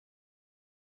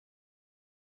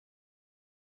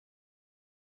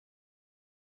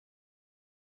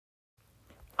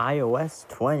iOS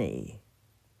 20.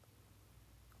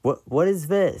 What is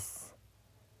this?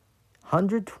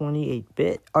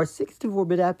 128-bit? Are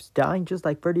 64-bit apps dying just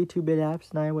like 32-bit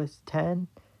apps in iOS 10?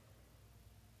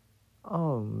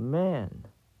 Oh, man.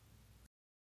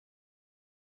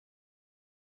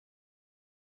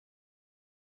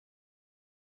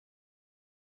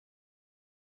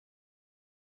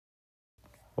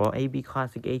 Well, AB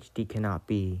Classic HD cannot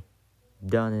be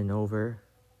done and over.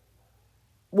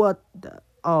 What the?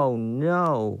 Oh,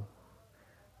 no.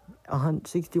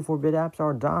 64-bit apps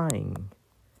are dying.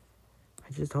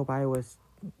 I just hope iOS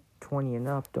 20 and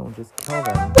up don't just kill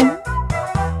them. Which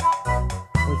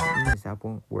means that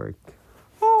won't work.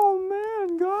 Oh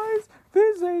man, guys,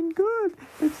 this ain't good.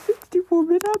 If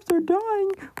 64-bit apps are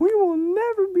dying, we will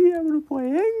never be able to play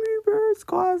Angry Birds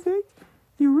Classic,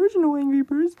 the original Angry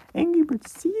Birds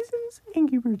Seasons,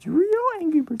 Angry Birds Real,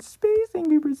 Angry Birds Space,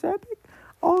 Angry Birds Epic.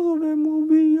 All of them will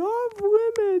be off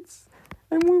limits,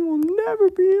 and we will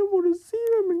never be able to see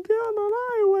them again on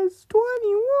iOS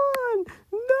 21.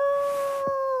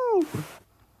 No!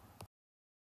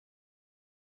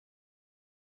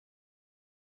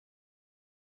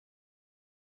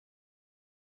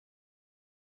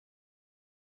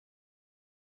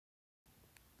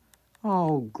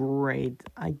 Oh, great.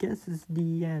 I guess it's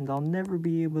the end. I'll never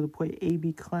be able to play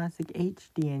AB Classic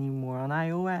HD anymore on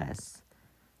iOS,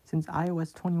 since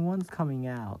iOS 21's coming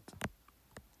out.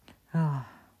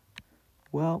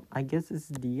 Well, I guess it's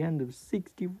the end of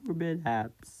 64-bit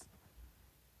apps.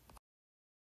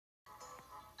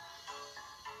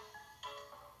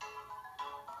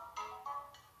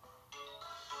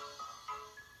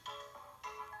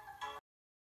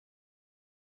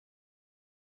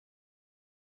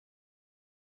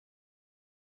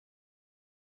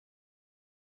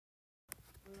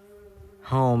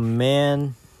 Oh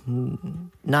man,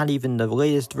 not even the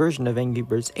latest version of Angry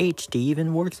Birds HD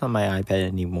even works on my iPad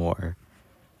anymore.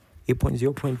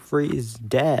 8.0.3 is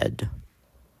dead.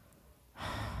 I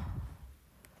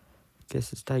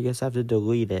guess I have to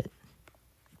delete it.